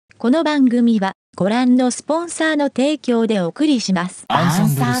この番組はご覧のスポンサーの提供でお送りします。アン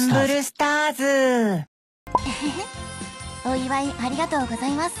サンブルスターズお祝いありがとうござ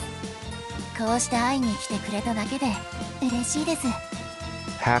います。こうして会いに来てくれただけで嬉しいです。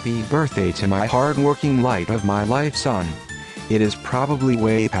 Happy birthday to my hard-working light of my life, son. It is probably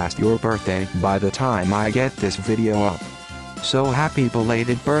way past your birthday by the time I get this video up. So happy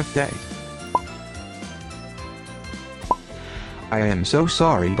belated birthday. I am so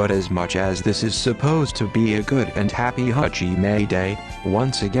sorry, but as much as this is supposed to be a good and happy Hachi May Day,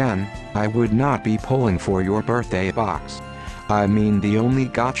 once again, I would not be pulling for your birthday box. I mean, the only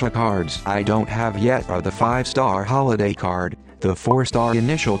gacha cards I don't have yet are the 5-star holiday card, the 4-star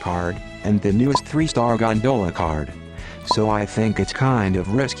initial card, and the newest 3-star gondola card. So I think it's kind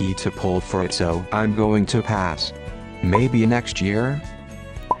of risky to pull for it, so I'm going to pass. Maybe next year?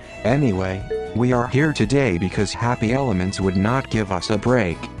 Anyway, we are here today because Happy Elements would not give us a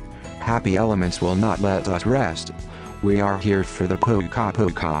break. Happy Elements will not let us rest. We are here for the puka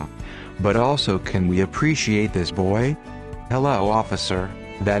puka. But also, can we appreciate this boy? Hello, officer.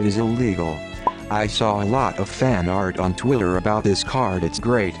 That is illegal. I saw a lot of fan art on Twitter about this card. It's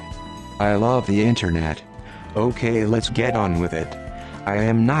great. I love the internet. Okay, let's get on with it. I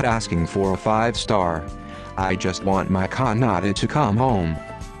am not asking for a 5-star. I just want my kanata to come home.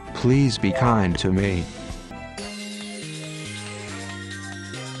 Please be kind to me.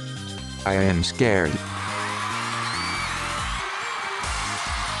 I am scared.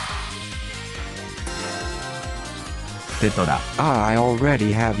 I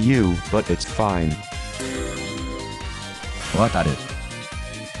already have you, but it's fine. 渡る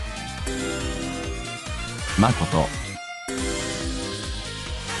誠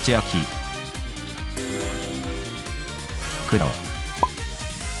千秋黒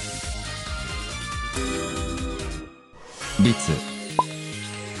律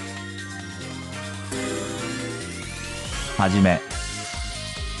はじめ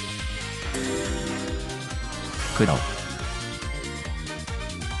黒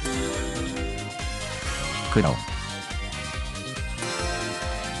黒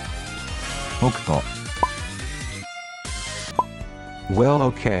北斗 Well,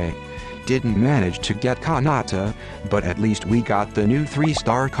 okay. Didn't manage to get kanata, but at least we got the new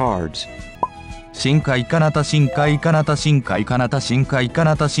 3-star cards. 深海かなた深海かなた深海かなた深海か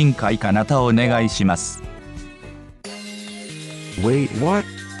なた深海かなたお願いします。 Wait, what?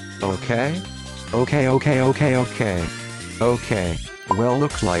 Okay? Okay. Okay. Well,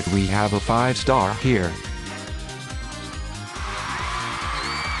 looks like we have a 5-star here.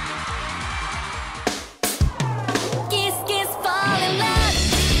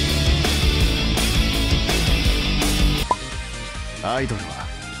 Idol は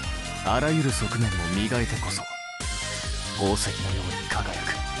あらゆる側面も磨いてこそ宝石のように輝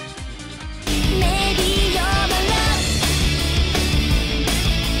く。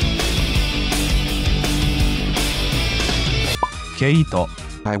ケイト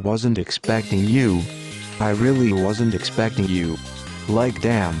I wasn't expecting you. I really wasn't expecting you. Like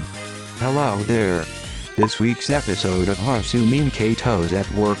damn. Hello there. This week's episode of Hasumin Keito's at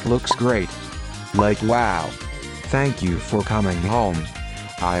Work looks great. Like wow. Thank you for coming home.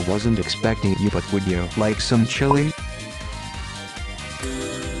 I wasn't expecting you, but would you like some chili?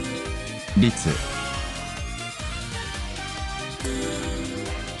 律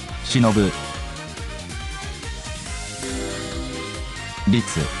忍律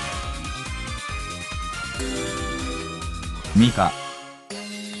ミカ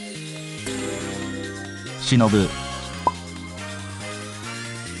忍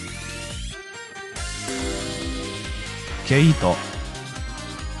ケイト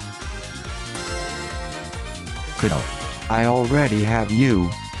黒 I already have you.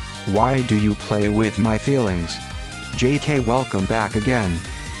 Why do you play with my feelings? JK, welcome back again.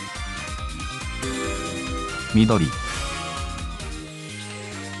 緑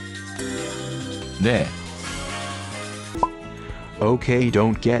レ Okay,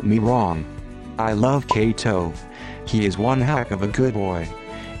 don't get me wrong. I love Keito. He is one heck of a good boy.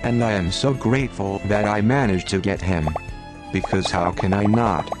 And I am so grateful that I managed to get him. Because how can I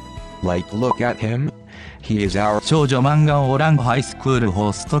not? Like, look at him. He is our 少女漫画オランハイスクール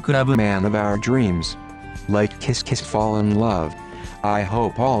ホストクラブ man of our dreams. Like kiss kiss fall in love. I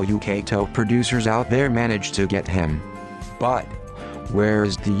hope all you Keito producers out there manage to get him. But where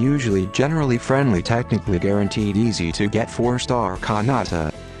is the usually generally friendly, technically guaranteed easy to get 4-star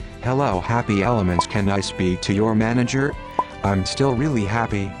kanata? Hello Happy Elements, can I speak to your manager? I'm still really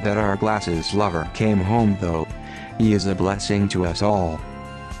happy that our glasses lover came home though. He is a blessing to us all.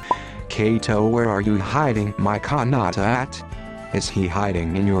 Keito, where are you hiding my kanata at? Is he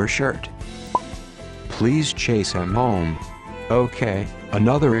hiding in your shirt? Please chase him home. Okay,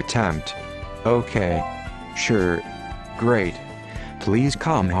 another attempt. Okay. Sure. Great. Please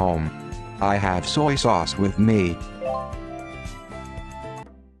come home. I have soy sauce with me.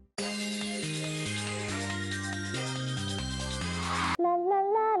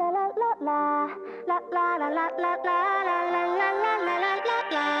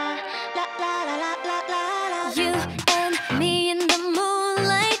 You and me in the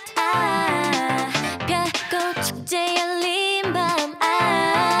moonlight. 별꽃 축제 열린 밤.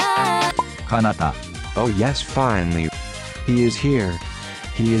 Kanata. Oh yes, finally. He is here.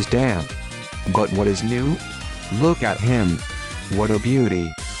 He is damp. But what is new? Look at him. What a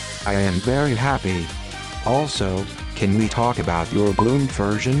beauty. I am very happy. Also, can we talk about your bloomed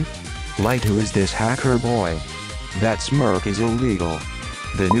version? Light, who is this hacker boy? That SMIRK is illegal.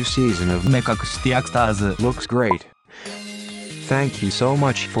 The new season of 目隠しティアクターズ looks great. Thank you so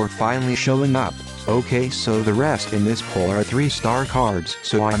much for finally showing up. Okay, so the rest in this poll are 3-star cards,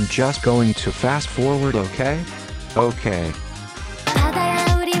 so I'm just going to fast forward, okay? Okay.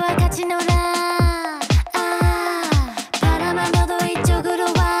 바다야 우리와 같이 놀아. 바람아 너도 이쪽으로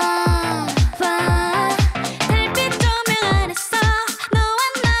와. 달빛 조명 안에서 너와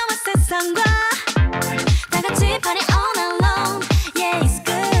나와 세상과 다 같이 party all night long. Yeah, it's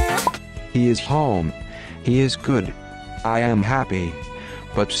good. He is home. He is good. I am happy.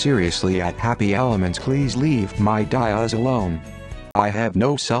 But seriously, at Happy Elements, please leave my Diaz alone. I have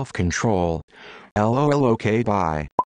no self-control. LOL, okay, bye.